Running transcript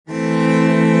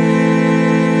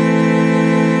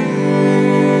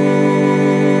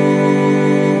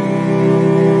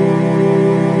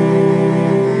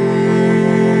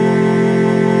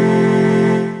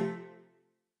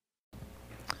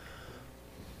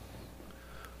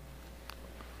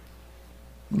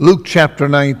Luke chapter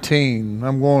 19.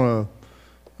 I'm going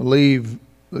to leave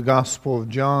the Gospel of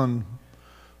John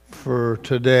for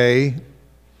today.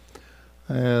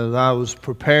 As I was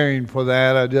preparing for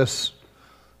that, I just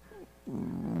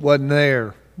wasn't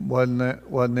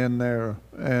in there.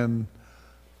 And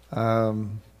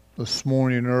this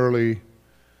morning early,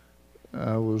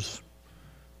 I was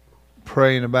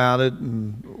praying about it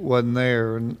and wasn't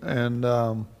there.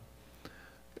 And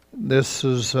this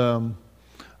is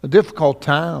a difficult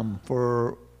time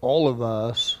for all of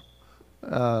us,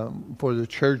 for the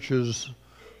churches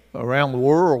around the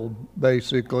world,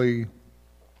 basically,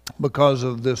 because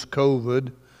of this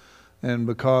COVID and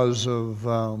because of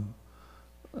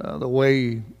the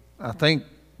way, I think,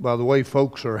 by the way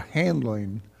folks are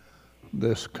handling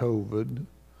this COVID.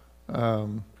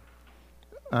 I'm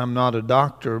not a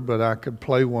doctor, but I could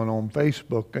play one on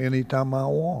Facebook anytime I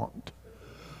want.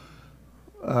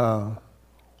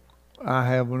 I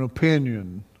have an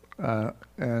opinion,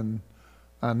 and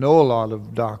I know a lot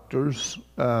of doctors,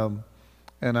 and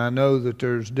I know that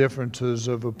there's differences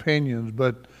of opinions,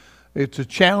 but it's a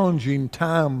challenging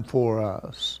time for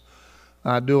us.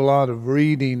 I do a lot of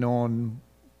reading on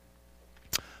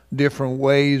different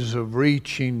ways of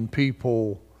reaching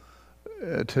people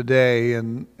today,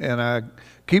 and I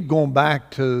keep going back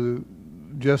to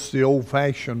just the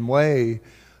old-fashioned way.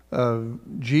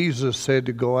 Jesus said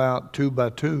to go out 2 by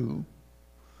 2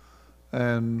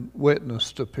 and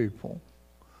witness to people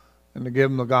and to give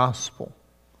them the gospel.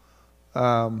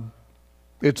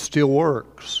 It still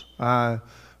works. I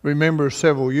remember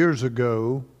several years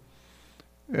ago,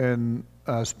 and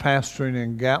I was pastoring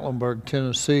in Gatlinburg,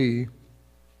 Tennessee,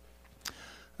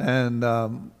 and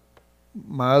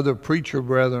my other preacher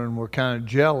brethren were kind of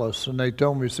jealous, and they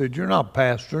told me, said, "You're not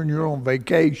pastoring, you're on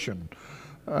vacation."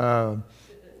 And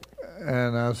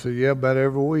I said, "Yeah, about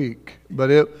every week."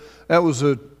 But that was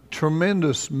a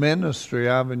tremendous ministry.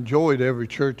 I've enjoyed every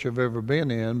church I've ever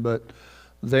been in, but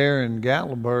there in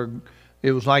Gatlinburg,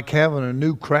 it was like having a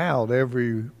new crowd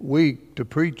every week to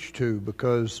preach to,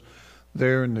 because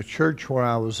there in the church where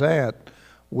I was at,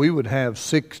 we would have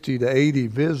 60 to 80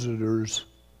 visitors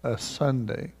a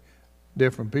Sunday,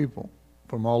 different people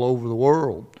from all over the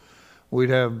world. We'd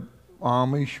have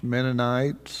Amish,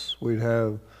 Mennonites, we'd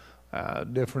have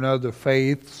different other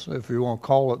faiths, if you want to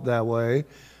call it that way,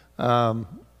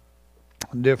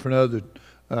 different other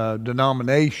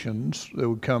denominations that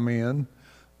would come in,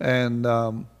 and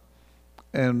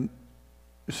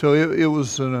so it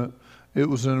was an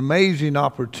amazing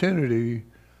opportunity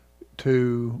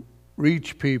to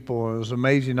reach people. It was an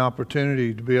amazing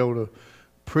opportunity to be able to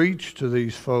preach to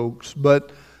these folks,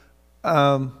 but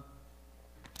the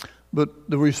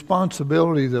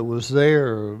responsibility that was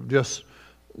there of just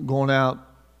going out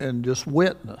and just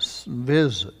witness and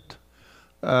visit.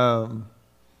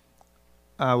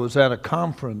 I was at a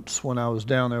conference when I was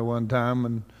down there one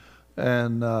time,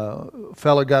 and a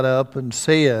fellow got up and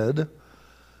said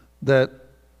that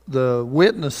the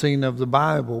witnessing of the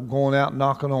Bible, going out and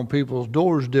knocking on people's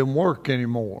doors, didn't work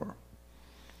anymore.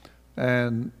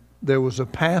 And there was a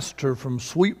pastor from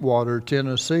Sweetwater,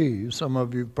 Tennessee. Some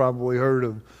of you probably heard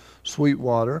of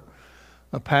Sweetwater.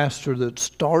 A pastor that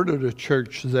started a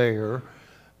church there,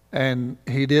 and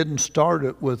he didn't start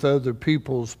it with other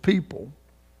people's people.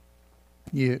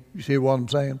 You see what I'm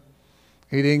saying?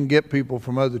 He didn't get people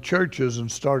from other churches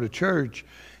and start a church.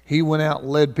 He went out and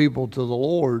led people to the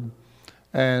Lord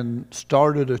and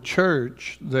started a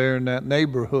church there in that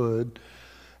neighborhood.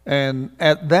 And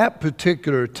at that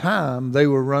particular time, they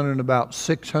were running about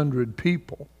 600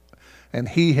 people. And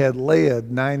he had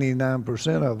led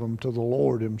 99% of them to the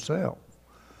Lord himself.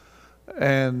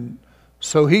 And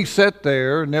so he sat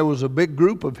there, and there was a big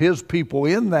group of his people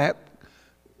in that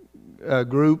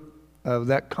group of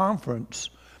that conference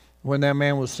when that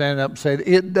man was standing up and said,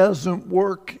 "It doesn't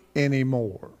work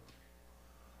anymore.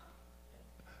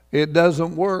 It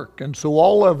doesn't work." And so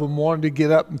all of them wanted to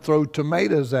get up and throw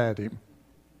tomatoes at him.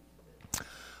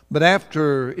 But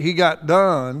after he got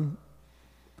done,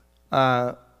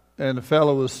 and the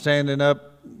fellow was standing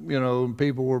up, and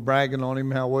people were bragging on him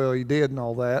how well he did and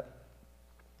all that,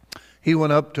 he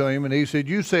went up to him and he said,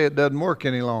 "You say it doesn't work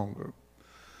any longer,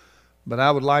 but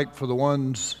I would like for the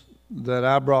ones that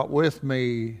I brought with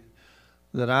me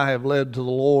that I have led to the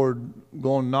Lord,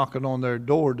 going knocking on their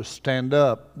door, to stand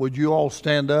up. Would you all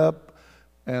stand up?"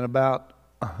 And about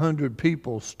 100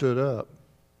 people stood up.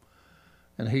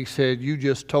 And he said, "You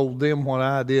just told them what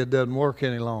I did doesn't work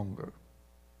any longer."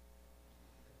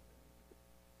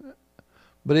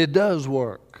 But it does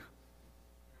work.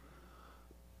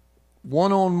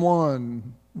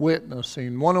 One-on-one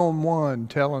witnessing, one-on-one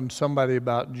telling somebody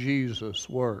about Jesus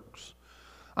works.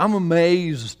 I'm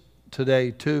amazed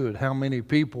today, too, at how many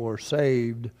people are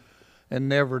saved and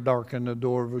never darken the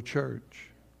door of a church.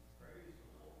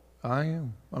 I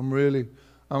am. I'm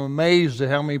amazed at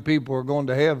how many people are going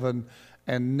to heaven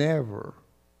and never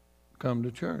come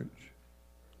to church.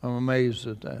 I'm amazed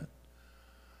at that.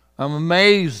 I'm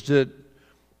amazed at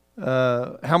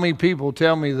how many people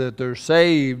tell me that they're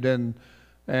saved and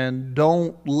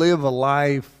don't live a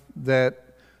life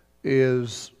that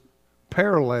is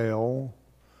parallel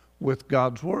with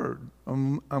God's Word.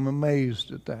 I'm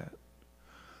amazed at that.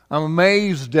 I'm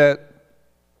amazed at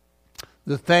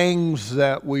the things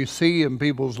that we see in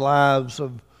people's lives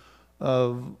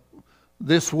of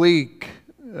this week.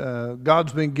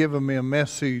 God's been giving me a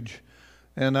message,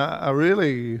 and I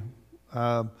really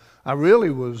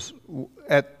was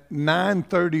at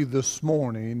 9:30 this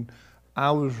morning.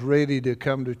 I was ready to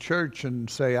come to church and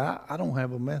say, I don't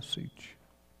have a message,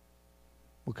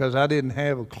 because I didn't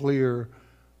have a clear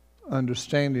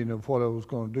understanding of what I was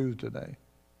going to do today.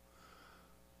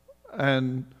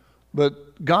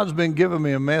 But God's been giving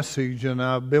me a message, and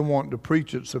I've been wanting to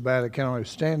preach it so bad I can't always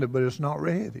stand it, but it's not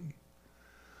ready.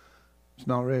 It's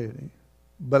not ready.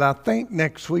 But I think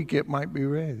next week it might be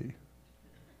ready.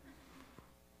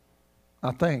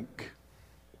 I think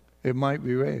it might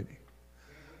be ready.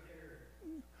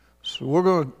 So we're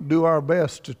going to do our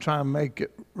best to try and make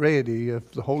it ready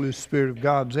if the Holy Spirit of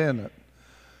God's in it.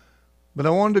 But I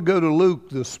wanted to go to Luke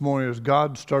this morning as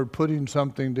God started putting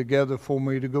something together for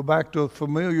me, to go back to a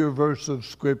familiar verse of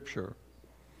Scripture,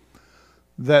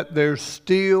 that there's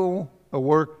still a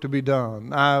work to be done.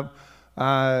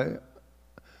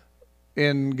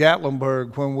 In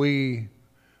Gatlinburg, when we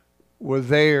were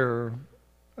there,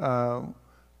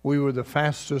 we were the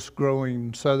fastest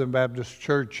growing Southern Baptist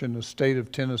church in the state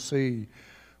of Tennessee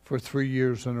for 3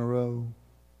 years in a row.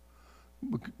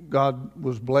 God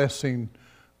was blessing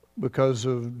because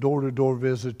of door-to-door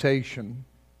visitation.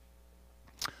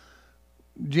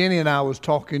 Jenny and I was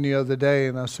talking the other day,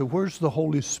 and I said, where's the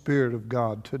Holy Spirit of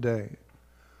God today?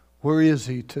 Where is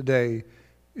He today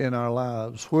in our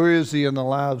lives? Where is He in the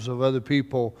lives of other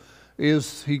people?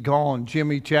 Is He gone?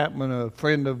 Jimmy Chapman, a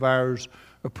friend of ours,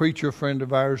 a preacher friend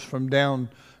of ours from down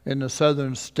in the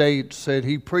southern states, said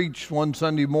he preached one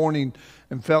Sunday morning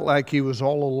and felt like he was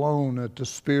all alone, that the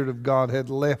Spirit of God had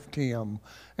left him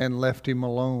and left him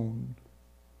alone.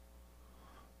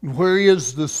 Where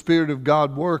is the Spirit of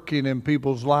God working in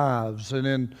people's lives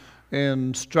and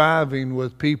in striving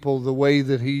with people the way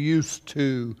that He used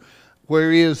to?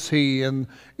 Where is He in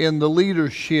the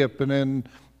leadership and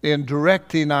in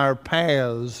directing our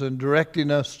paths and directing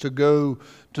us to go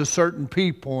to certain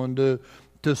people and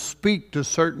to speak to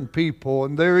certain people?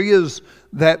 And there is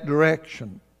that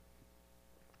direction.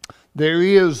 There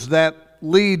is that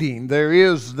leading. There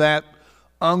is that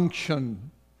unction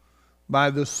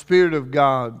by the Spirit of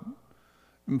God.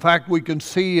 In fact, we can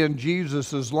see in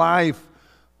Jesus' life,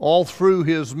 all through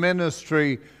His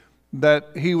ministry, that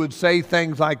He would say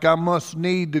things like, I must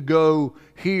need to go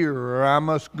here, or I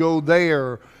must go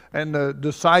there. And the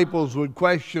disciples would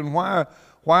question, why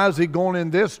is He going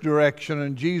in this direction?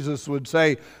 And Jesus would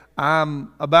say,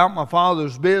 I'm about my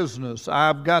Father's business.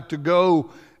 I've got to go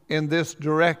in this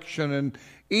direction. And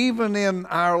even in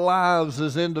our lives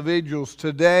as individuals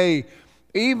today,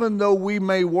 even though we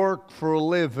may work for a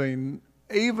living,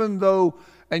 even though,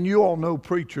 and you all know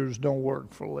preachers don't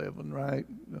work for a living, right?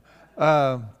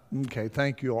 Okay,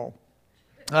 thank you all.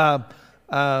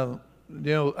 I've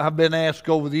been asked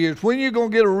over the years, when are you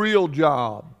going to get a real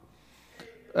job?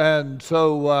 And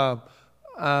so,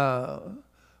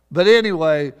 but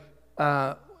anyway,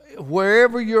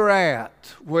 wherever you're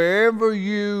at, wherever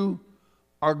you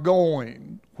are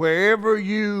going, wherever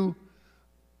you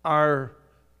are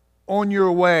on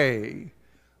your way,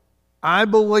 I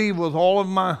believe with all of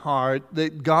my heart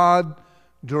that God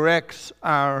directs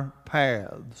our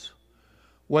paths.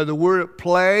 Whether we're at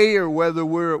play or whether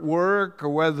we're at work or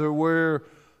whether we're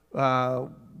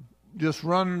just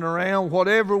running around,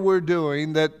 whatever we're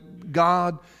doing, that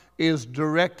God is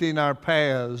directing our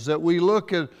paths. That we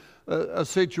look at a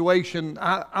situation,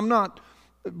 I'm not,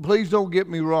 please don't get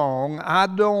me wrong, I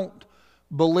don't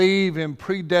believe in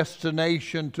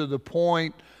predestination to the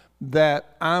point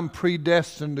that I'm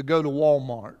predestined to go to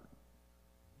Walmart.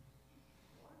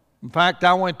 In fact,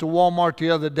 I went to Walmart the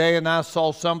other day and I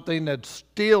saw something that's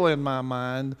still in my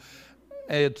mind.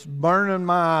 It's burning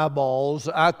my eyeballs.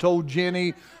 I told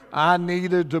Jenny I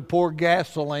needed to pour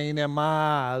gasoline in my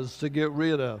eyes to get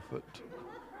rid of it.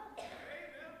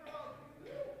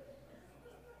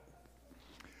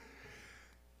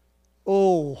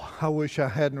 Oh, I wish I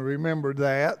hadn't remembered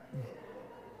that.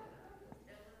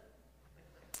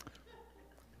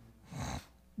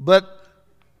 But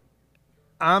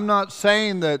I'm not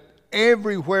saying that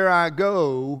everywhere I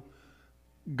go,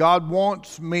 God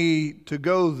wants me to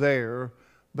go there.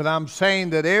 But I'm saying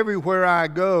that everywhere I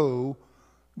go,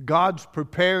 God's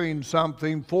preparing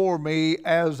something for me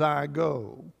as I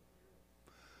go.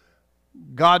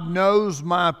 God knows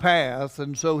my path,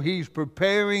 and so He's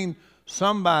preparing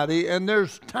somebody. And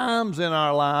there's times in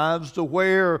our lives to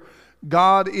where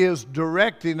God is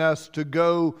directing us to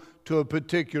go to a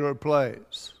particular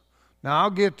place. Now, I'll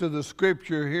get to the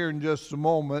scripture here in just a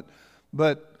moment,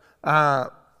 but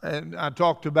and I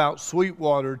talked about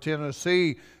Sweetwater,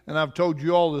 Tennessee, and I've told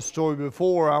you all the story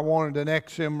before. I wanted an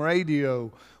XM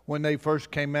radio when they first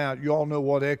came out. You all know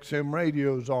what XM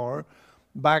radios are.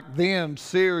 Back then,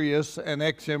 Sirius and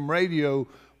XM Radio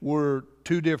were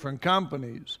two different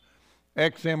companies.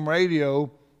 XM Radio,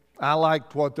 I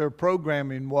liked what their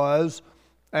programming was,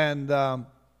 and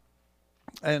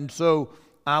so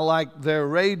I liked their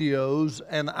radios,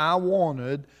 and I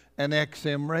wanted an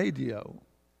XM radio.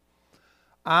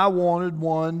 I wanted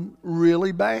one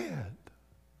really bad.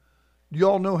 Do you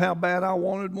all know how bad I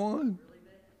wanted one?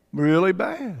 Really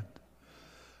bad.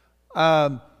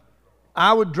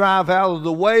 I would drive out of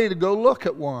the way to go look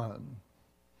at one.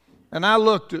 And I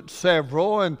looked at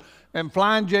several, and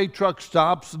Flying J truck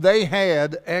stops, they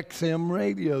had XM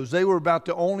radios. They were about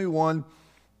the only one.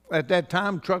 At that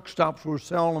time, truck stops were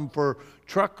selling them for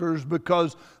truckers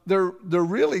because they're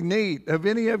really neat. Have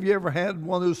any of you ever had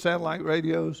one of those satellite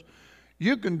radios?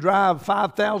 You can drive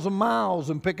 5,000 miles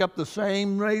and pick up the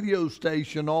same radio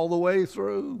station all the way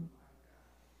through.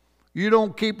 You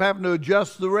don't keep having to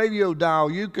adjust the radio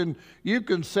dial. You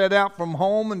can set out from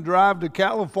home and drive to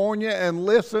California and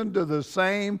listen to the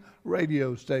same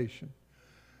radio station.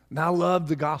 And I loved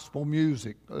the gospel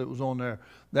music that was on there,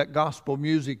 that gospel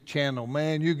music channel.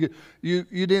 Man, you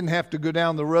didn't have to go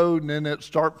down the road and then it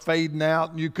start fading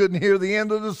out and you couldn't hear the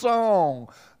end of the song.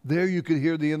 There you could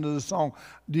hear the end of the song.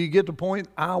 Do you get the point?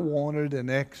 I wanted an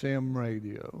XM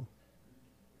radio.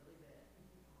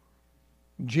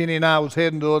 Jenny and I was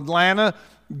heading to Atlanta.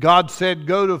 God said,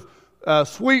 go to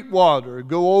Sweetwater.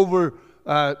 Go over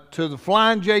to the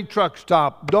Flying J truck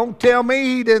stop. Don't tell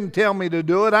me He didn't tell me to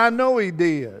do it. I know He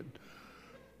did.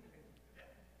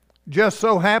 Just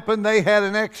so happened they had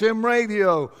an XM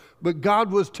radio. But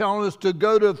God was telling us to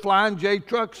go to the Flying J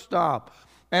truck stop.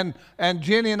 And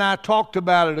Jenny and I talked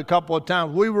about it a couple of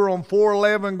times. We were on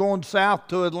 411 going south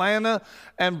to Atlanta,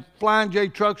 and Flying J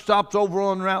truck stops over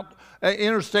on route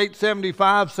Interstate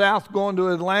 75 south going to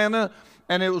Atlanta,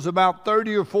 and it was about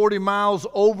 30 or 40 miles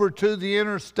over to the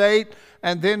interstate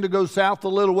and then to go south a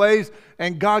little ways.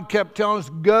 And God kept telling us,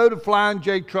 go to Flying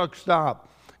J truck stop.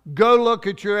 Go look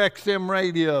at your XM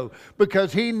radio,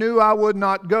 because He knew I would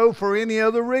not go for any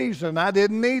other reason. I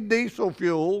didn't need diesel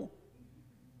fuel.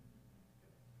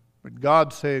 But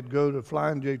God said, go to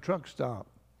Flying J truck stop.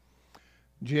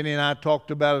 Jenny and I talked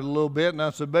about it a little bit, and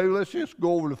I said, baby, let's just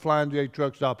go over to Flying J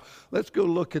truck stop. Let's go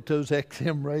look at those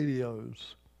XM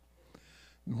radios.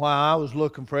 And while I was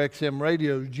looking for XM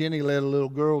radios, Jenny led a little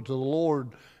girl to the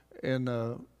Lord in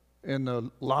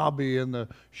the lobby in the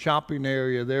shopping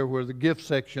area there where the gift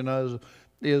section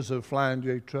is of Flying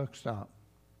J truck stop.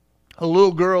 A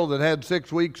little girl that had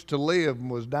 6 weeks to live and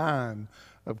was dying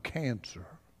of cancer.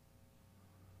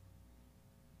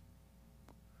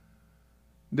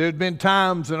 There's been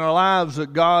times in our lives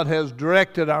that God has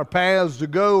directed our paths to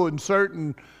go in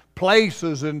certain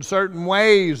places in certain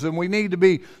ways, and we need to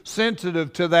be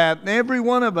sensitive to that. And every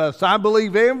one of us, I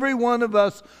believe every one of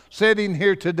us sitting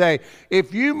here today,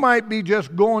 if you might be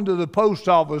just going to the post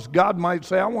office, God might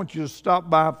say, I want you to stop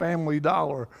by Family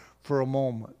Dollar for a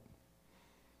moment.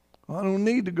 Well, I don't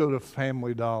need to go to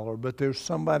Family Dollar, but there's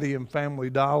somebody in Family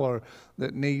Dollar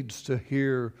that needs to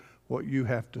hear what you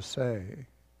have to say.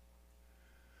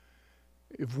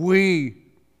 If we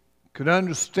could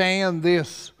understand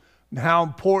this and how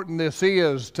important this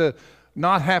is, to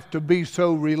not have to be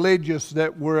so religious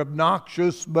that we're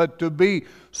obnoxious, but to be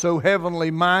so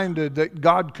heavenly minded that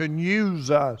God can use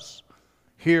us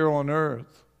here on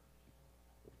earth.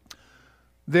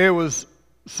 There was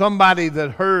somebody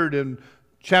that heard in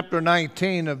chapter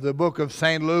 19 of the book of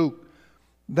St. Luke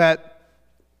that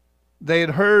they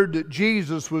had heard that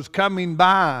Jesus was coming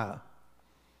by,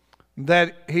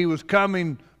 that He was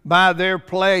coming by their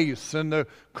place, and the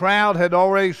crowd had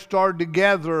already started to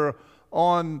gather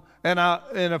on, and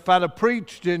if I'd have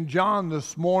preached in John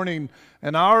this morning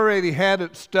and I already had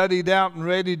it studied out and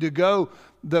ready to go,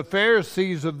 the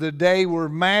Pharisees of the day were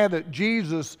mad at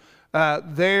Jesus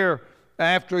there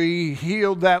after He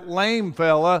healed that lame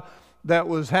fella that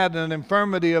had an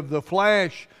infirmity of the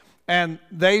flesh, and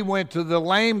they went to the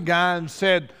lame guy and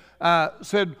said,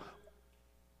 said,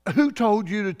 who told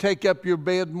you to take up your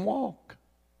bed and walk?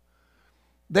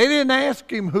 They didn't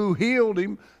ask him who healed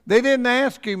him. They didn't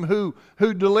ask him who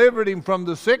delivered him from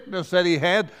the sickness that he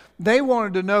had. They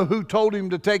wanted to know who told him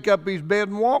to take up his bed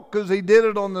and walk, because he did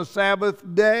it on the Sabbath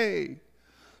day.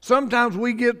 Sometimes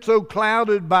we get so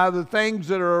clouded by the things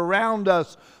that are around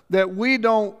us that we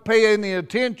don't pay any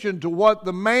attention to what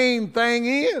the main thing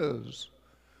is.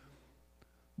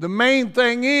 The main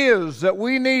thing is that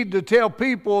we need to tell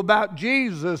people about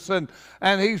Jesus. And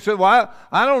he said, well,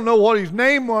 I don't know what his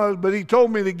name was, but he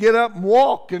told me to get up and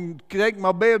walk and take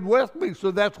my bed with me,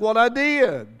 so that's what I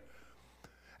did.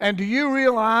 And do you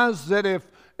realize that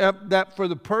that for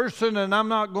the person, and I'm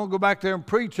not going to go back there and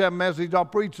preach that message, I'll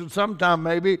preach it sometime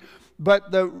maybe,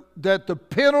 but that the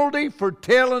penalty for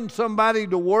telling somebody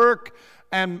to work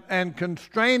and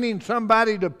constraining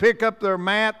somebody to pick up their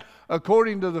mat,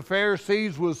 according to the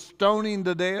Pharisees, was stoning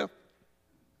to death?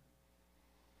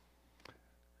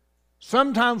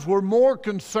 Sometimes we're more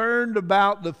concerned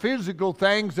about the physical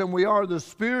things than we are the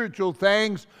spiritual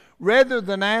things, rather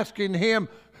than asking him,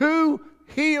 who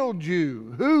healed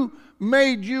you? Who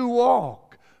made you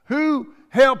walk? Who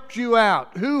helped you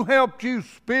out? Who helped you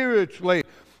spiritually?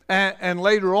 And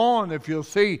later on, if you'll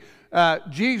see,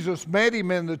 Jesus met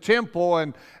him in the temple,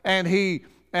 and they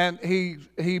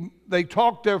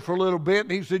talked there for a little bit,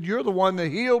 and he said, you're the one that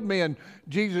healed me. And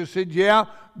Jesus said, yeah,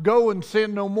 go and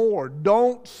sin no more.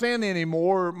 Don't sin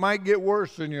anymore, or it might get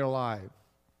worse in your life.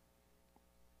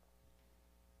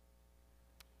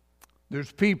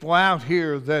 There's people out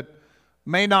here that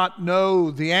may not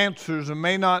know the answers and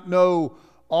may not know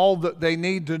all that they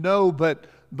need to know, but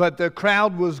the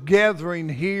crowd was gathering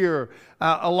here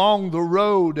along the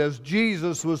road as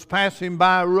Jesus was passing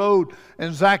by a road,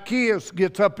 and Zacchaeus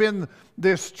gets up in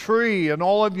this tree, and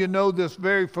all of you know this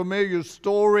very familiar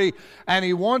story, and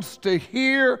he wants to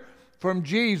hear from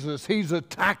Jesus. He's a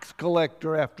tax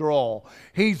collector after all.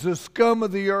 He's the scum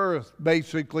of the earth,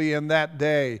 basically, in that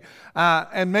day,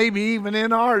 and maybe even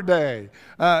in our day.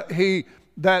 He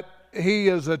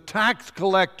is a tax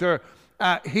collector.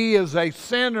 He is a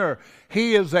sinner.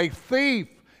 He is a thief.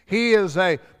 He is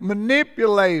a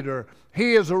manipulator.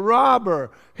 He is a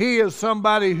robber. He is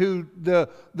somebody who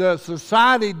the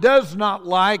society does not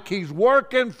like. He's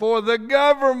working for the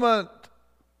government.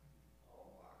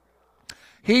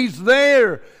 He's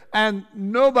there, and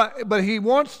nobody, but he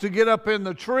wants to get up in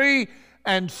the tree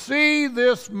and see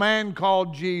this man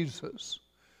called Jesus.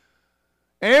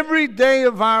 Every day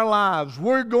of our lives,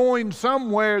 we're going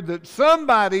somewhere that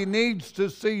somebody needs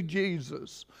to see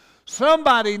Jesus.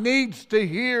 Somebody needs to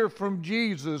hear from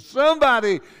Jesus.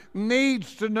 Somebody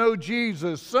needs to know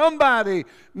Jesus. Somebody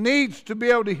needs to be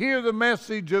able to hear the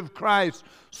message of Christ.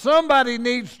 Somebody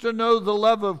needs to know the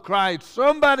love of Christ.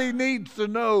 Somebody needs to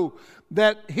know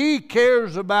that he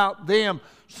cares about them.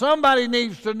 Somebody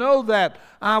needs to know that.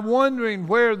 I'm wondering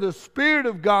where the Spirit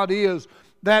of God is,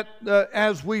 that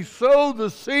as we sow the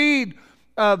seed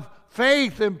of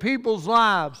faith in people's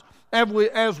lives,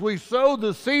 as we sow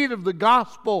the seed of the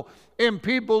gospel in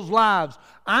people's lives.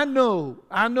 I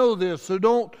know this, so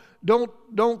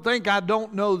don't think I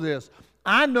don't know this.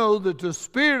 I know that the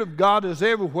Spirit of God is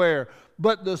everywhere,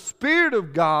 but the Spirit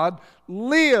of God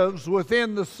lives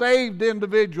within the saved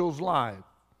individual's life.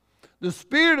 The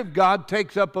Spirit of God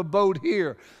takes up abode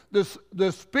here.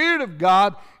 The Spirit of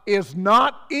God is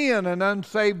not in an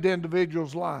unsaved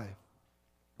individual's life.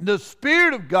 The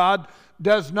Spirit of God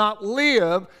does not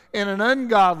live in an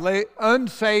ungodly,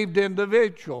 unsaved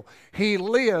individual. He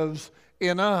lives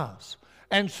in us.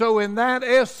 And so in that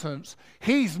essence,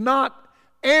 He's not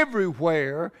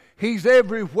everywhere. He's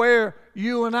everywhere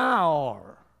you and I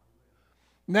are.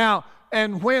 Now,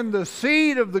 and when the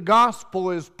seed of the gospel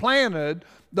is planted,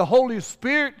 the Holy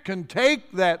Spirit can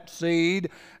take that seed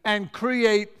and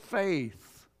create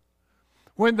faith.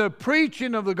 When the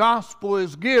preaching of the gospel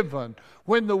is given,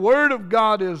 when the Word of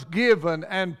God is given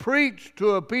and preached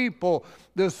to a people,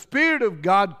 the Spirit of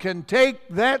God can take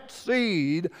that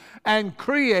seed and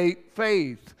create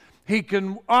faith. He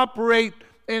can operate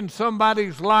in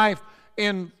somebody's life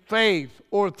in faith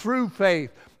or through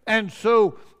faith. And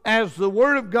so, as the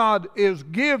Word of God is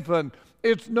given,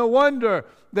 it's no wonder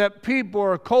that people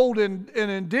are cold and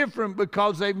indifferent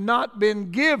because they've not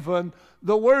been given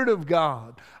the Word of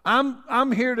God.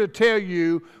 I'm here to tell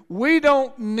you, we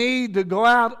don't need to go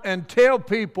out and tell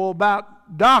people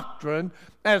about doctrine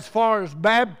as far as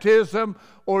baptism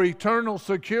or eternal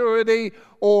security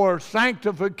or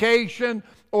sanctification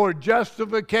or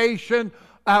justification.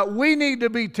 We need to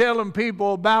be telling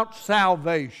people about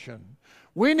salvation.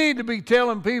 We need to be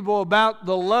telling people about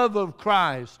the love of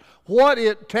Christ. what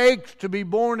it takes to be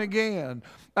born again.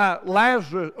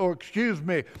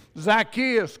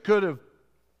 Zacchaeus could have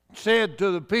said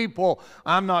to the people,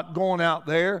 I'm not going out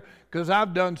there because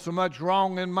I've done so much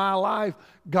wrong in my life.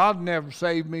 God never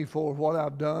saved me for what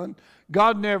I've done.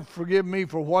 God never forgive me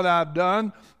for what I've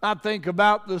done. I think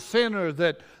about the sinner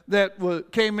that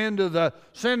came into the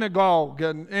synagogue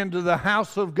and into the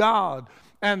house of God.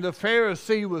 And the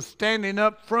Pharisee was standing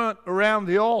up front around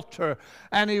the altar.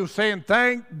 And he was saying,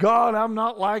 thank God I'm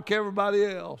not like everybody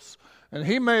else. And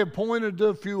he may have pointed to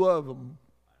a few of them.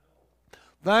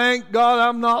 Thank God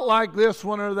I'm not like this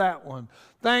one or that one.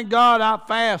 Thank God I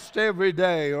fast every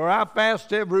day or I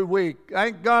fast every week.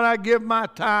 Thank God I give my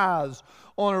tithes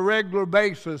on a regular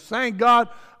basis. Thank God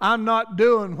I'm not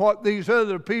doing what these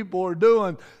other people are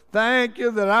doing. Thank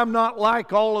you that I'm not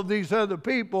like all of these other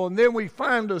people. And then we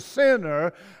find a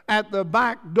sinner at the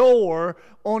back door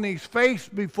on his face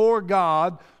before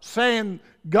God saying,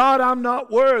 God, I'm not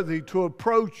worthy to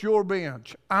approach your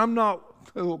bench. I'm not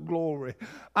glory.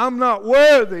 I'm not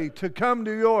worthy to come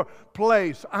to your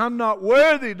place. I'm not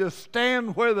worthy to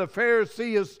stand where the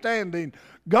Pharisee is standing.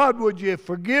 God, would you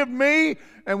forgive me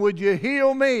and would you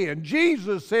heal me? And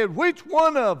Jesus said, which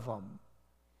one of them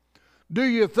do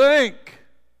you think,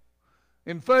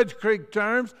 in Fudge Creek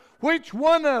terms, which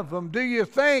one of them do you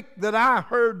think that I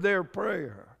heard their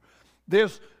prayer?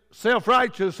 This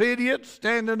self-righteous idiot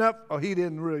standing up, he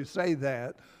didn't really say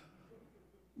that.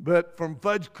 But from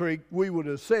Fudge Creek, we would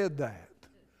have said that.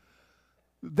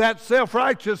 That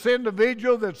self-righteous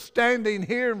individual that's standing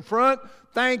here in front,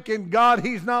 thanking God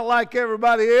he's not like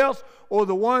everybody else, or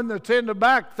the one that's in the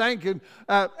back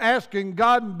asking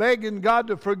God and begging God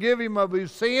to forgive him of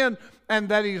his sin, and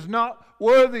that he's not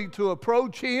worthy to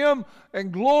approach him,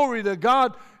 and glory to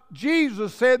God.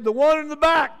 Jesus said, the one in the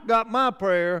back got my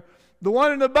prayer. The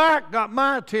one in the back got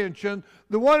my attention.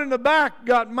 The one in the back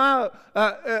got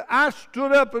I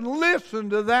stood up and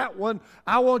listened to that one.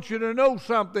 I want you to know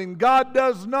something. God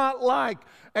does not like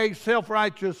a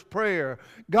self-righteous prayer.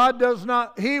 God does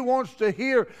not. He wants to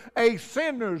hear a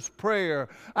sinner's prayer.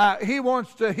 He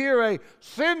wants to hear a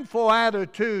sinful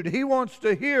attitude. He wants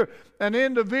to hear an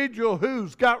individual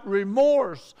who's got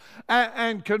remorse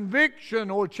and conviction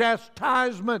or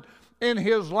chastisement in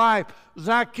his life.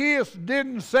 Zacchaeus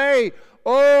didn't say,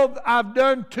 oh, I've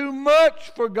done too much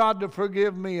for God to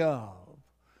forgive me of.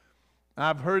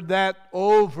 I've heard that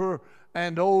over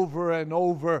and over and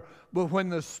over. But when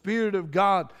the Spirit of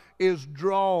God is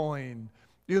drawing,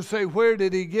 you say, where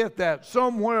did he get that?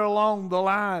 Somewhere along the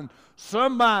line,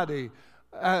 somebody,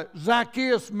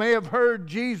 Zacchaeus may have heard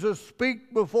Jesus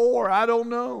speak before. I don't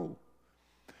know.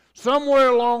 Somewhere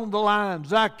along the line,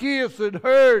 Zacchaeus had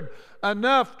heard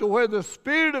enough to where the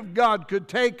Spirit of God could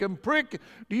take and prick.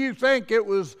 Do you think it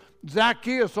was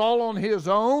Zacchaeus all on his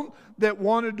own that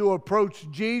wanted to approach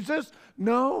Jesus?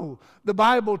 No. The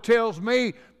Bible tells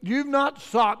me, you've not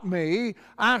sought me,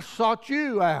 I sought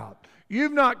you out.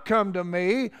 You've not come to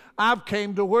me, I've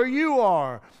came to where you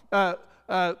are.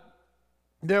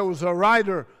 There was a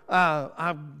writer,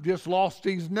 I've just lost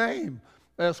his name.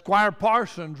 Squire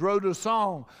Parsons wrote a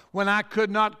song, when I could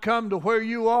not come to where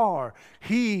you are,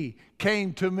 he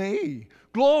came to me.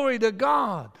 Glory to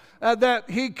God that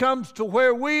he comes to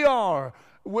where we are.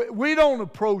 We don't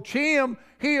approach him,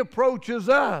 he approaches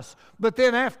us. But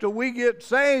then after we get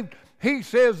saved, he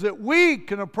says that we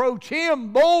can approach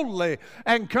him boldly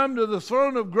and come to the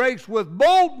throne of grace with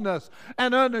boldness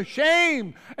and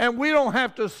unashamed. And we don't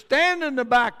have to stand in the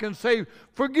back and say,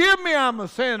 forgive me, I'm a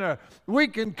sinner. We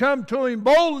can come to him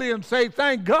boldly and say,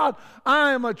 thank God,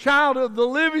 I am a child of the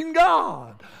living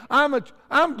God. I don't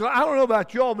know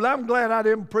about y'all, but I'm glad I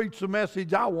didn't preach the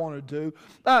message I wanted to.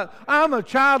 I'm a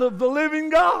child of the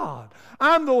living God.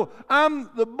 I'm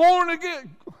the born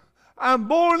again. I'm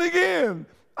born again.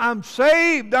 I'm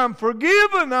saved, I'm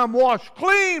forgiven, I'm washed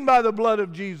clean by the blood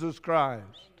of Jesus Christ.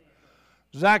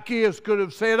 Zacchaeus could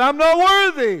have said, I'm not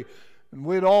worthy. And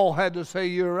we'd all had to say,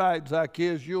 you're right,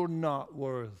 Zacchaeus, you're not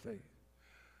worthy.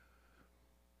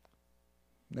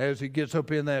 As he gets up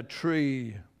in that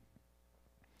tree,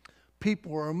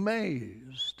 people are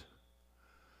amazed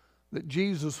that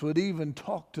Jesus would even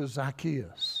talk to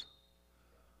Zacchaeus.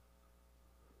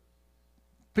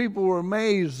 People were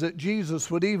amazed that Jesus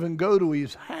would even go to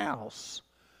his house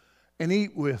and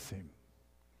eat with him.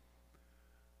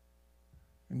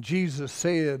 And Jesus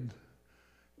said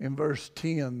in verse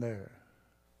 10 there,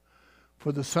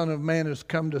 for the Son of Man has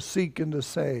come to seek and to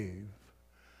save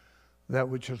that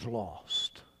which is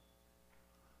lost.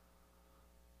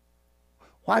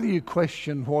 Why do you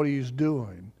question what he's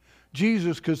doing?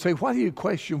 Jesus could say, why do you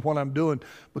question what I'm doing?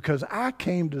 Because I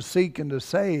came to seek and to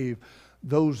save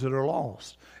those that are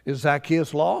lost. Is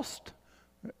Zacchaeus lost?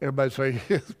 Everybody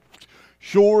say,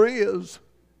 sure is.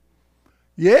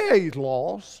 Yeah, he's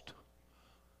lost.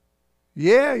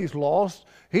 Yeah, he's lost.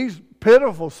 He's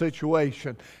pitiful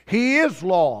situation. He is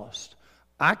lost.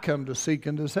 I come to seek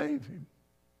and to save him.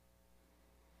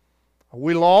 Are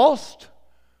we lost?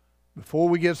 Before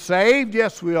we get saved?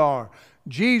 Yes, we are.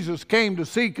 Jesus came to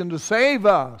seek and to save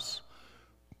us.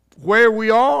 Where we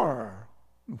are,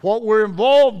 what we're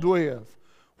involved with,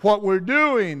 what we're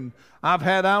doing. I've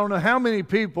had I don't know how many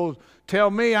people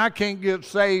tell me I can't get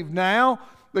saved now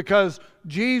because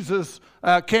Jesus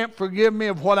can't forgive me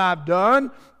of what I've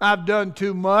done. I've done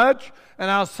too much. And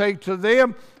I'll say to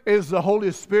them, is the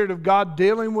Holy Spirit of God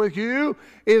dealing with you?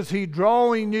 Is He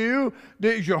drawing you?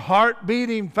 Is your heart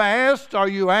beating fast? Are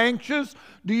you anxious?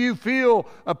 Do you feel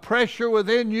a pressure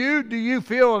within you? Do you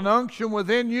feel an unction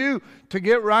within you to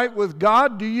get right with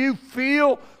God? Do you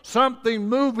feel something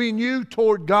moving you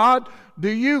toward God? Do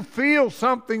you feel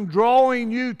something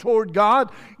drawing you toward God?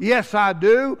 Yes, I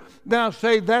do. Now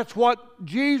say that's what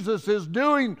Jesus is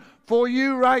doing for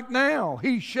you right now.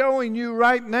 He's showing you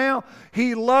right now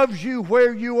He loves you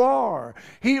where you are.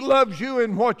 He loves you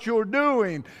in what you're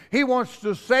doing. He wants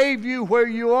to save you where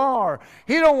you are.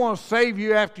 He don't want to save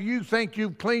you after you think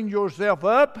you've cleaned yourself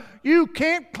up. You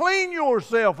can't clean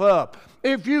yourself up.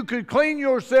 If you could clean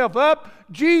yourself up,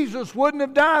 Jesus wouldn't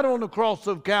have died on the cross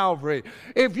of Calvary.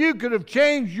 If you could have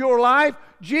changed your life,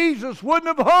 Jesus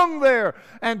wouldn't have hung there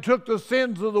and took the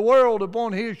sins of the world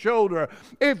upon His shoulder.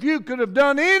 If you could have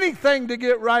done anything to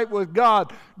get right with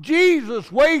God,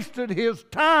 Jesus wasted His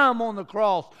time on the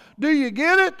cross. Do you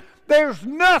get it? There's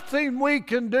nothing we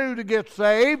can do to get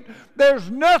saved.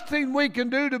 There's nothing we can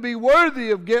do to be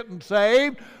worthy of getting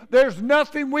saved. There's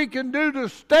nothing we can do to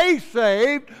stay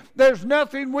saved. There's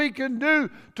nothing we can do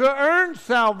to earn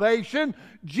salvation.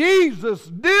 Jesus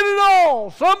did it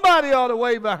all. Somebody ought to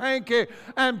wave a hanky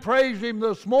and praise Him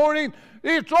this morning.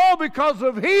 It's all because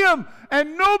of Him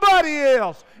and nobody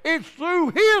else. It's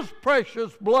through His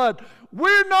precious blood.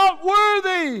 We're not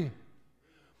worthy,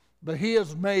 but He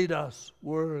has made us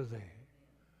worthy.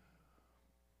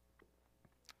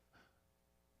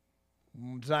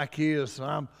 Zacchaeus,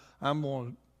 I'm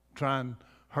going to try and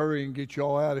hurry and get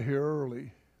y'all out of here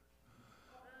early.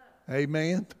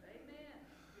 Amen?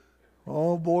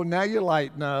 Oh boy, now you're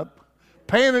lighting up.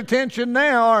 Paying attention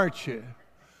now, aren't you?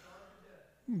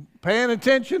 Paying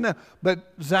attention now. But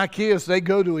Zacchaeus, they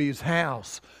go to his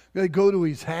house. They go to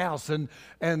his house and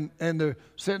they're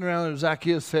sitting around there.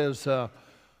 Zacchaeus says, now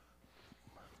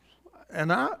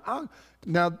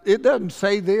it doesn't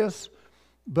say this,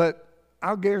 but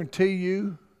I'll guarantee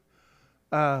you,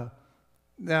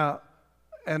 now,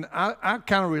 and I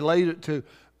kind of relate it to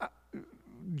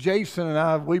Jason and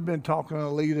I. We've been talking to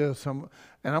Alita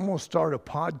and I'm going to start a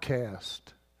podcast,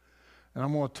 and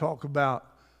I'm going to talk about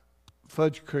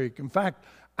Fudge Creek. In fact,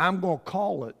 I'm going to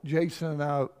call it. Jason and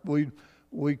I,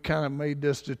 we kind of made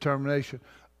this determination: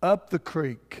 Up the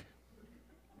Creek.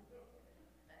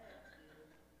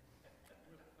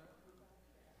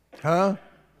 Huh?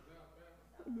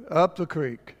 Up the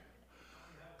Creek.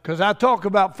 Because I talk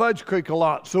about Fudge Creek a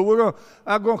lot. So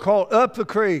I'm going to call it Up the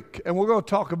Creek. And we're going to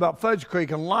talk about Fudge Creek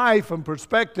and life and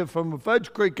perspective from a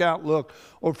Fudge Creek outlook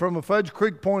or from a Fudge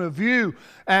Creek point of view.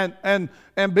 And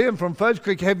being from Fudge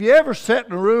Creek, have you ever sat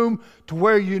in a room to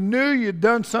where you knew you'd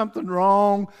done something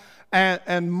wrong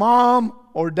and mom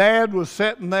or dad was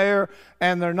sitting there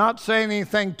and they're not saying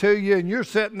anything to you and you're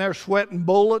sitting there sweating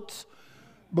bullets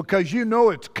because you know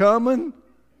it's coming?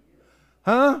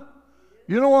 Huh?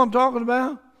 You know what I'm talking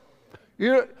about?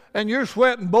 You're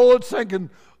sweating bullets thinking,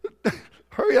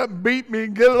 hurry up and beat me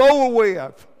and get it over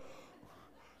with.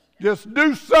 Just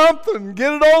do something,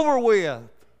 get it over with.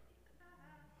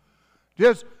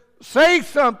 Just say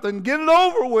something, get it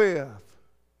over with.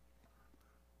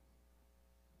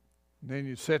 And then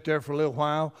you sit there for a little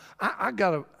while. I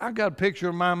got a picture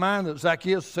in my mind that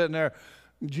Zacchaeus is sitting there.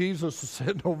 Jesus is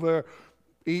sitting over there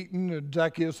eating, and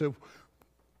Zacchaeus said,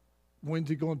 when's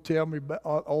He going to tell me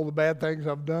all the bad things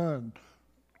I've done?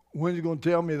 When's He going to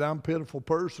tell me that I'm a pitiful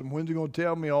person? When's He going to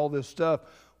tell me all this stuff?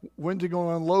 When's He going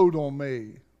to unload on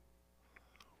me?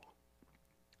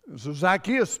 And so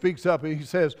Zacchaeus speaks up and he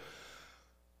says,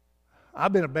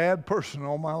 I've been a bad person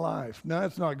all my life. Now,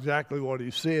 that's not exactly what he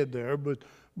said there, but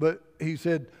he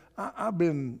said, I've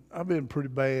been pretty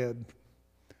bad.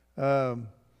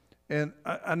 And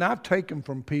I've taken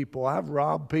from people. I've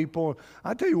robbed people.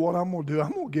 I tell you what I'm going to do.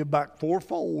 I'm going to give back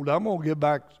fourfold. I'm going to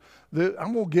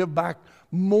give back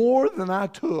more than I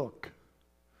took.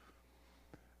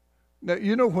 Now,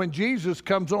 you know, when Jesus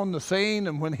comes on the scene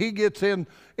and when He gets in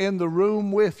the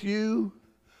room with you,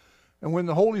 And when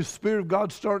the Holy Spirit of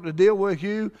God's starting to deal with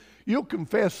you, you'll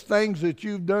confess things that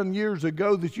you've done years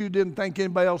ago that you didn't think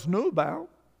anybody else knew about.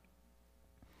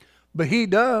 But He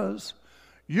does.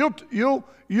 You'll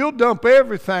dump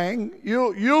everything.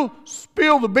 You'll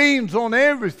spill the beans on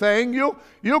everything.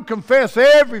 You'll confess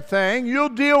everything. You'll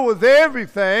deal with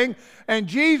everything. And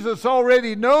Jesus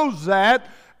already knows that.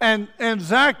 And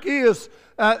Zacchaeus,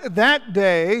 that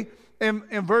day, in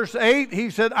verse 8, he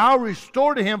said, I'll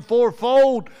restore to him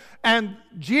fourfold. And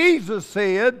Jesus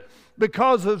said,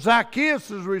 because of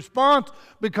Zacchaeus' response,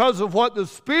 because of what the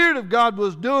Spirit of God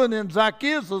was doing in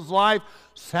Zacchaeus' life,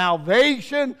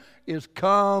 salvation is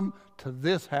come to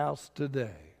this house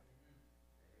today.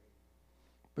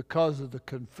 Because of the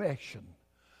confession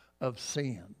of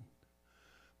sin.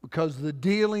 Because of the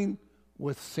dealing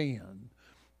with sin.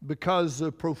 Because of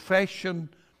the profession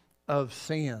of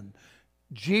sin.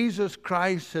 Jesus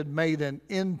Christ had made an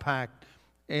impact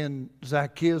in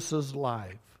Zacchaeus'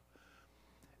 life.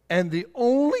 And the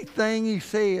only thing he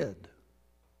said,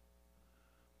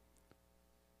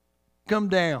 come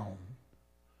down,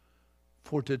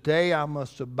 for today I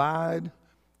must abide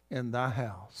in thy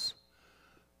house.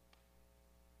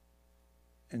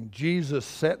 And Jesus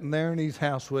sitting there in his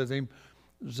house with him,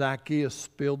 Zacchaeus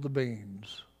spilled the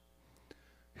beans.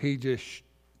 He just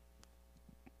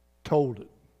told it,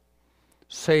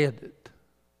 said it.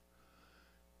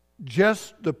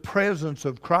 Just the presence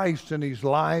of Christ in his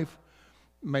life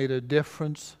made a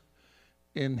difference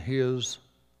in his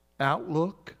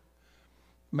outlook,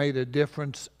 made a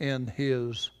difference in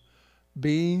his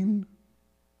being,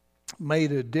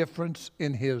 made a difference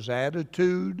in his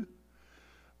attitude,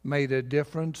 made a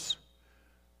difference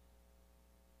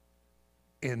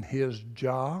in his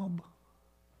job.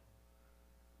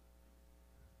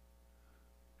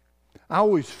 I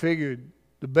always figured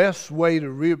the best way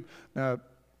to now,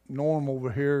 Norm over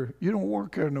here, you don't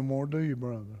work there no more, do you,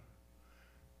 brother?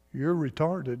 You're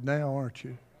retarded now, aren't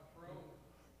you?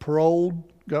 Paroled?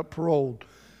 Got paroled.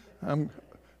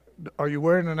 Are you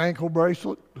wearing an ankle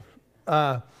bracelet?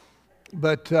 Ball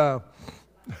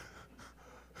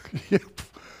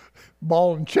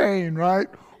and chain, right?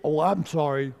 Oh, I'm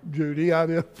sorry, Judy.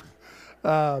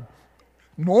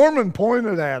 Norman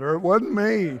pointed at her. It wasn't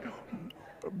me.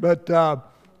 But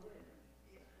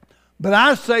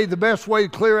I say the best way to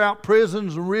clear out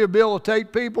prisons and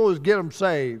rehabilitate people is get them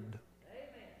saved.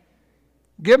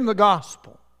 Give them the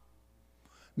gospel.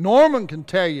 Norman can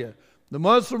tell you, the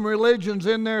Muslim religion's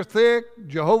in there thick,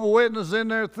 Jehovah's Witnesses in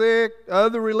there thick,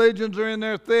 other religions are in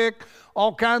there thick,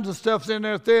 all kinds of stuff's in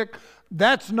there thick.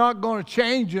 That's not going to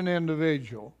change an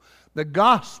individual. The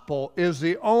gospel is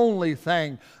the only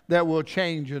thing that will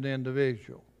change an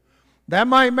individual. That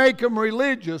might make them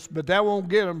religious, but that won't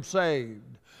get them saved.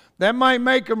 That might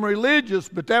make them religious,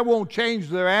 but that won't change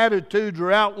their attitudes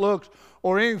or outlooks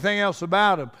or anything else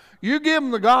about them. You give them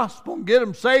the gospel and get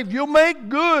them saved, you'll make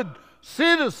good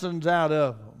citizens out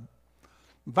of them.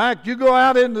 In fact, you go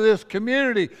out into this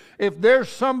community, if there's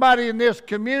somebody in this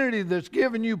community that's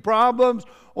giving you problems,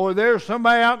 or there's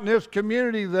somebody out in this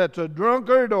community that's a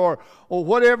drunkard or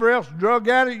whatever else, drug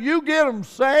addict, you get them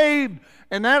saved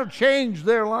and that'll change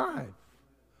their life.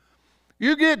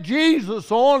 You get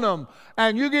Jesus on them,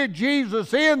 and you get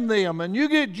Jesus in them, and you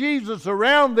get Jesus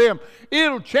around them,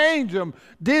 it'll change them.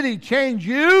 Did He change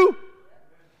you?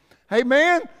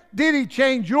 Amen? Did He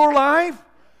change your life?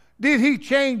 Did He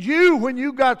change you when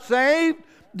you got saved?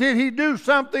 Did He do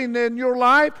something in your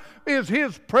life? Is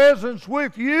His presence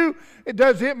with you?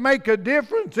 Does it make a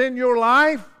difference in your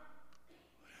life?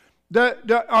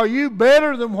 Are you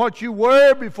better than what you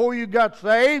were before you got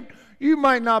saved? You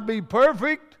might not be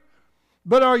perfect.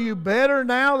 But are you better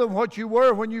now than what you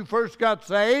were when you first got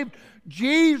saved?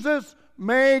 Jesus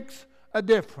makes a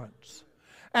difference.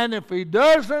 And if He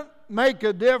doesn't make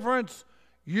a difference,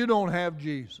 you don't have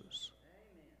Jesus.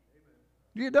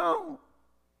 You don't.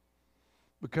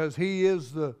 Because He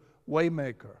is the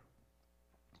waymaker.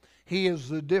 He is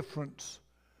the difference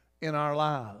in our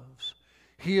lives.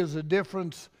 He is the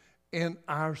difference in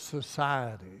our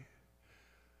society.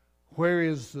 Where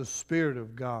is the Spirit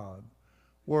of God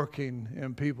working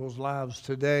in people's lives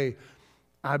today?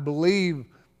 I believe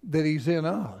that He's in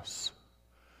us,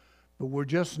 but we're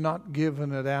just not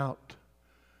giving it out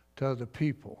to other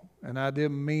people. And I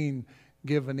didn't mean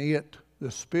giving it,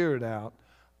 the Spirit, out,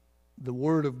 the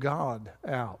Word of God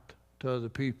out to other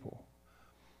people.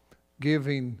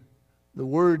 Giving the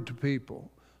Word to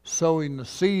people, sowing the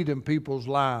seed in people's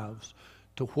lives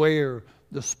to where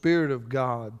the Spirit of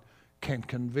God can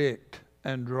convict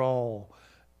and draw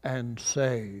and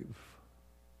save.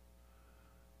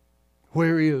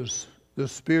 Where is the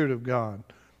Spirit of God?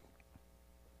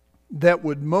 that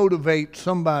would motivate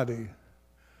somebody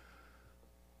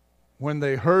when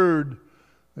they heard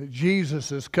that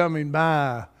Jesus is coming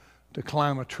by to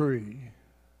climb a tree,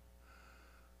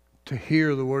 to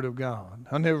hear the Word of God.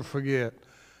 I'll never forget,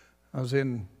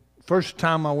 first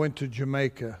time I went to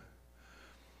Jamaica,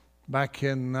 back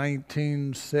in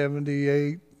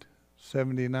 1978,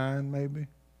 79 maybe,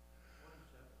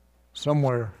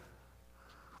 somewhere,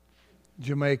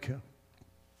 Jamaica.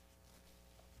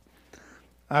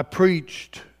 I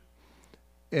preached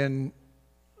during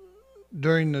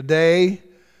the day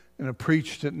and I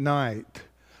preached at night.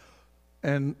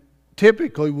 And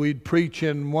typically we'd preach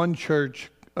in one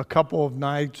church a couple of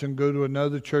nights and go to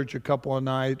another church a couple of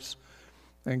nights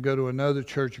and go to another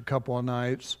church a couple of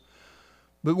nights.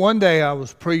 But one day I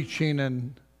was preaching,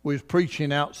 and we was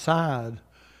preaching outside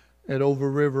at Over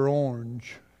River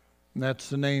Orange. And that's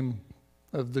the name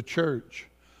of the church.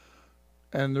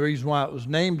 And the reason why it was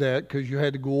named that, because you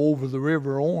had to go over the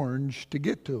River Orange to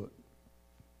get to it.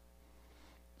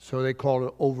 So they called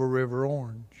it Over River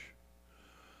Orange.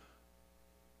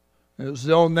 It was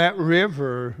on that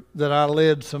river that I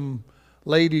led some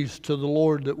ladies to the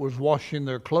Lord that was washing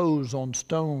their clothes on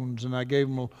stones, and I gave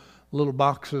them little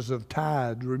boxes of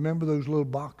Tide. Remember those little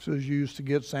boxes you used to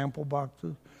get, sample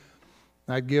boxes?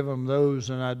 I'd give them those,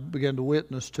 and I'd begin to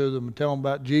witness to them and tell them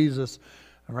about Jesus.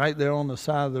 And right there on the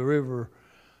side of the river,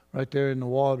 right there in the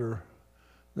water,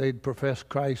 they'd profess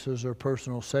Christ as their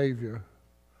personal Savior.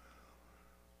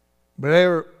 But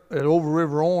there at Over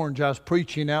River Orange, I was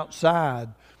preaching outside,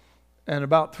 and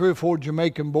about 3 or 4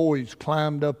 Jamaican boys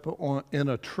climbed up in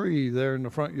a tree there in the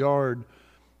front yard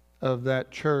of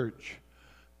that church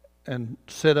and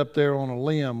sat up there on a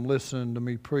limb listening to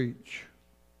me preach.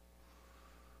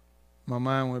 My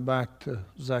mind went back to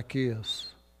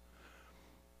Zacchaeus.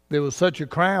 There was such a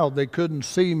crowd they couldn't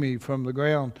see me from the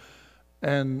ground.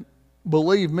 And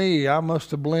believe me, I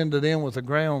must have blended in with the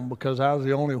ground because I was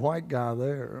the only white guy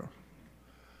there.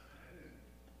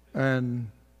 And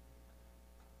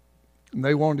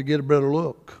they wanted to get a better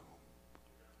look.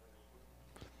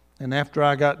 And after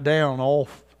I got down, all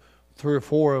 3 or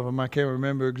 4 of them, I can't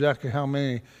remember exactly how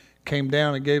many, came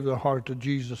down and gave their heart to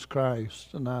Jesus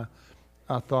Christ. And I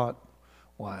thought,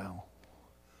 wow,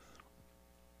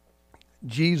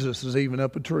 Jesus is even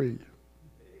up a tree.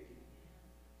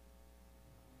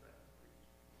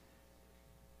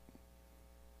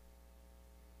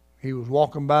 He was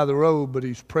walking by the road, but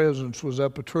his presence was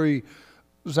up a tree.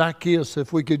 Zacchaeus,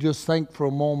 if we could just think for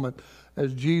a moment,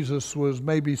 as Jesus was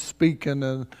maybe speaking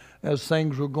and as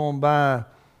things were going by,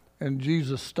 and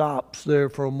Jesus stops there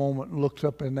for a moment and looks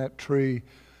up in that tree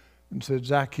and said,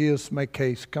 Zacchaeus, make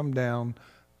haste, come down.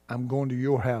 I'm going to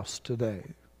your house today.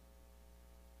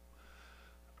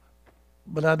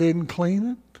 But I didn't clean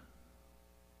it.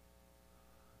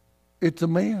 It's a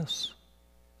mess.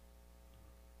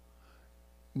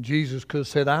 Jesus could have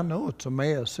said, I know it's a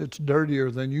mess. It's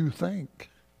dirtier than you think.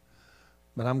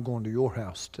 But I'm going to your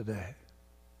house today.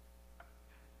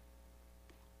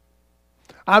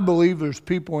 I believe there's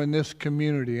people in this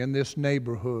community, in this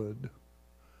neighborhood,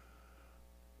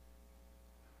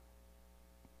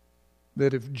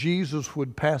 that if Jesus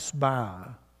would pass by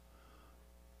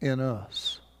in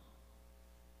us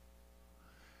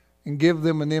and give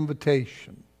them an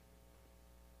invitation,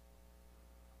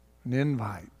 an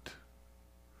invite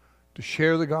to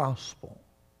share the gospel,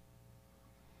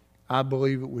 I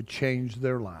believe it would change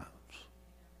their lives.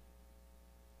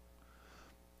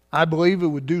 I believe it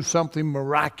would do something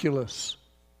miraculous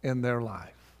in their life.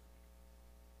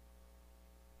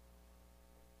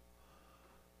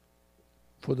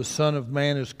 For the Son of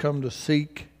Man has come to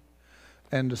seek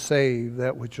and to save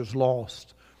that which is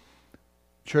lost.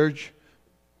 Church,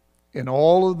 in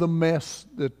all of the mess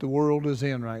that the world is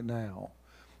in right now,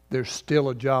 there's still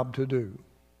a job to do.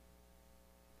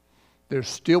 There's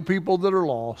still people that are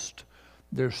lost.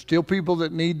 There's still people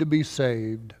that need to be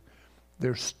saved.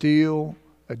 There's still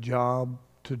a job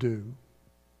to do.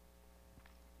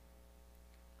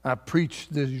 I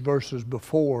preached these verses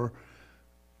before,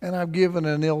 and I've given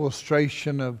an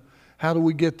illustration of how do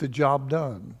we get the job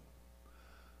done.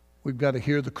 We've got to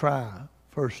hear the cry,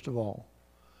 first of all.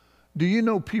 Do you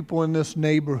know people in this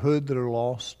neighborhood that are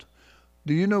lost?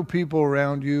 Do you know people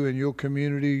around you in your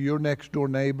community, your next door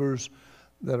neighbors,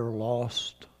 that are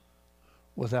lost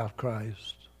without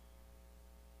Christ?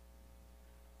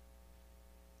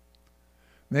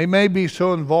 They may be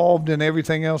so involved in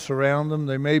everything else around them.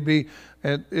 They may be,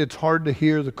 and it's hard to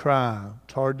hear the cry.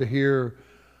 It's hard to hear,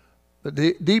 but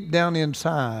deep down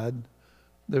inside,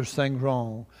 there's things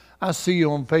wrong. I see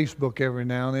you on Facebook every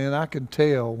now and then. I can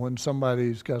tell when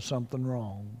somebody's got something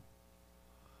wrong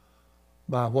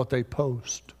by what they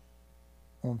post.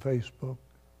 on Facebook.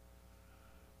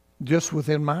 Just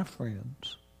within my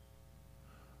friends,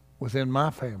 within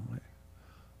my family,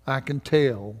 I can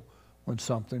tell when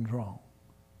something's wrong.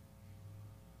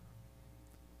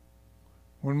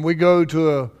 When we go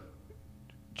to a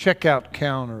checkout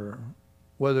counter,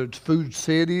 whether it's Food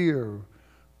City or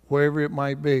wherever it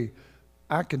might be,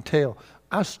 I can tell.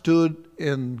 I stood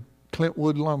in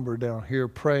Clintwood Lumber down here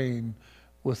praying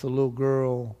with a little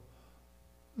girl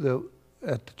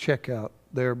at the checkout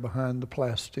there behind the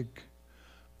plastic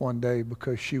one day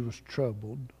because she was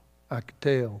troubled. I could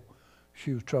tell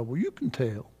she was troubled. You can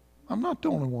tell. I'm not the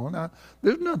only one.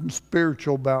 There's nothing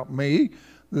spiritual about me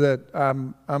that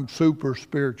I'm super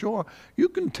spiritual. You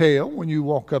can tell when you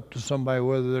walk up to somebody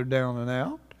whether they're down and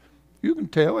out. You can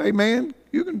tell. Hey, man,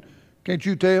 can't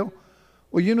you tell?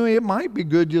 Well, it might be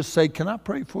good just say, can I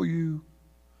pray for you?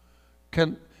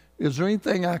 Is there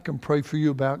anything I can pray for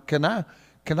you about? Can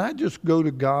I just go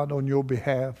to God on your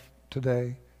behalf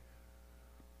today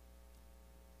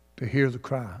to hear the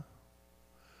cry?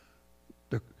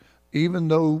 Even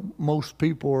though most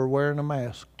people are wearing a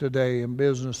mask today in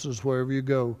businesses, wherever you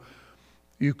go,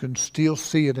 you can still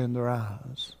see it in their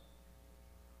eyes.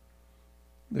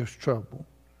 There's trouble.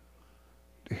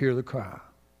 To hear the cry.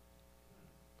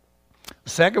 The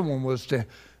second one was to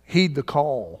heed the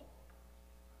call.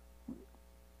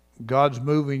 God's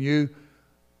moving you.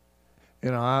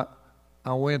 I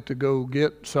went to go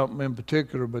get something in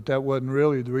particular, but that wasn't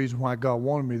really the reason why God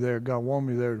wanted me there. God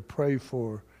wanted me there to pray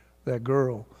for that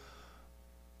girl.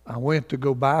 I went to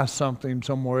go buy something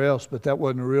somewhere else, but that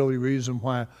wasn't really the reason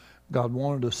why God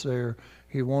wanted us there.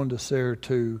 He wanted us there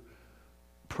to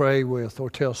pray with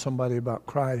or tell somebody about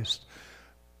Christ.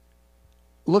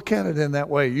 Look at it in that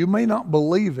way. You may not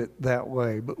believe it that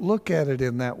way, but look at it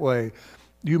in that way.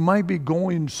 You might be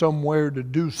going somewhere to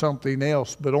do something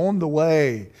else, but on the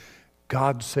way,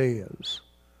 God says,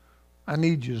 I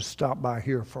need you to stop by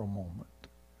here for a moment.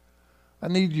 I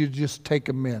need you to just take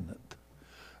a minute.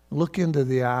 Look into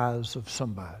the eyes of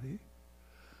somebody.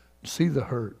 See the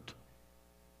hurt.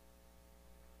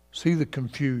 See the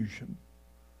confusion.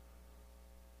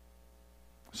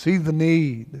 See the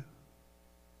need.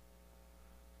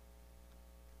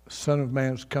 The Son of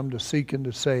Man has come to seek and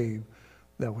to save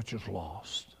that which is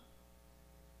lost.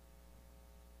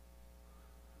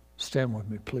 Stand with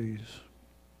me, please.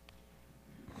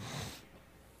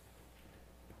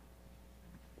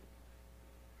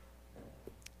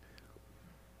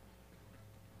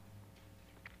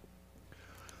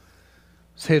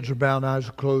 Heads are bowed, eyes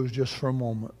are closed just for a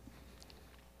moment.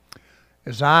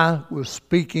 As I was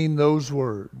speaking those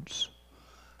words,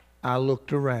 I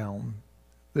looked around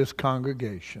this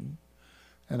congregation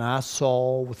and I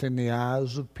saw within the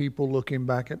eyes of people looking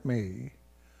back at me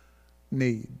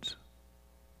needs.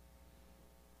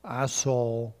 I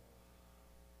saw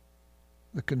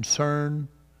the concern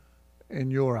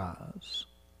in your eyes.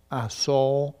 I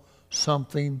saw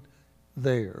something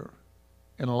there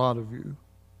in a lot of you.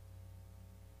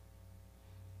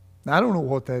 Now, I don't know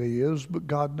what that is, but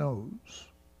God knows.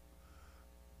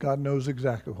 God knows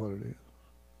exactly what it is.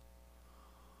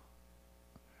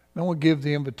 And I want to give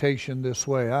the invitation this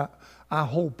way. I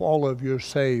hope all of you are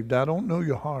saved. I don't know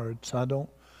your hearts. I don't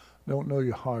know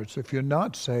your hearts. If you're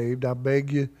not saved, I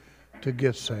beg you to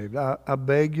get saved. I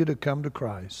beg you to come to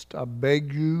Christ. I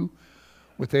beg you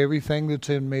with everything that's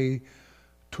in me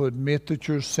to admit that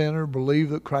you're a sinner,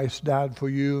 believe that Christ died for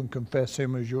you, and confess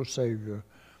Him as your Savior.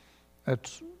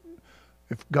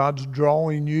 If God's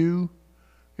drawing you,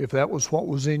 if that was what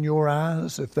was in your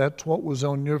eyes, if that's what was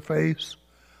on your face,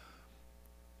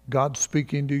 God's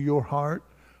speaking to your heart,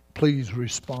 please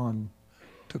respond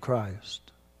to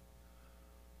Christ.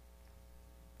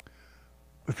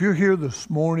 If you're here this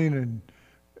morning and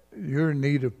you're in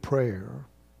need of prayer,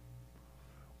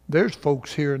 there's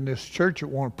folks here in this church that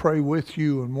want to pray with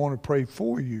you and want to pray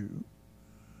for you,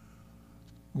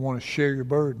 want to share your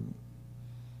burden.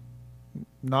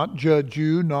 Not judge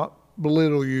you, not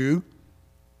belittle you,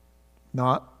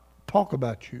 not talk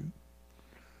about you,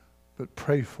 but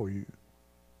pray for you.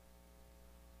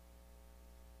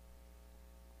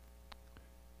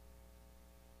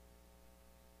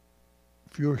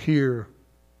 If you're here,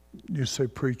 you say,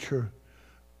 preacher,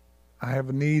 I have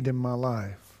a need in my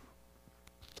life.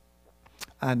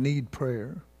 I need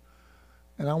prayer.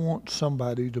 And I want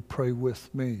somebody to pray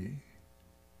with me.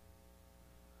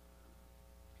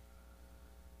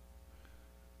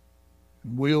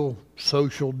 We'll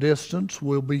social distance.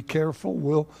 We'll be careful.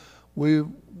 We'll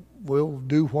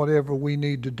do whatever we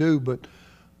need to do. But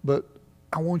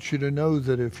I want you to know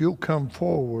that if you'll come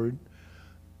forward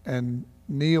and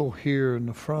kneel here in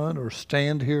the front or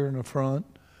stand here in the front,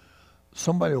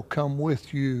 somebody will come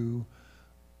with you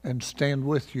and stand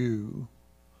with you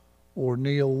or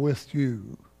kneel with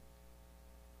you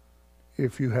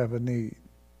if you have a need.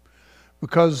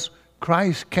 Because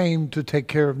Christ came to take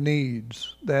care of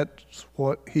needs. That's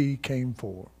what he came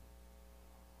for.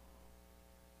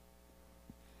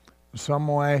 So I'm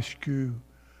going to ask you,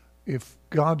 if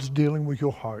God's dealing with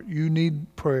your heart, you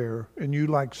need prayer, and you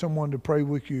like someone to pray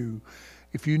with you,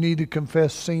 if you need to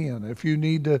confess sin, if you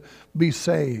need to be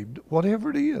saved, whatever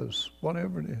it is,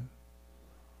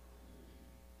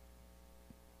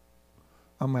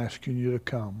 I'm asking you to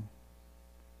come.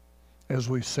 As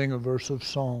we sing a verse of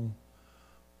song,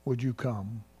 would you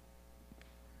come?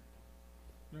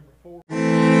 Number 4.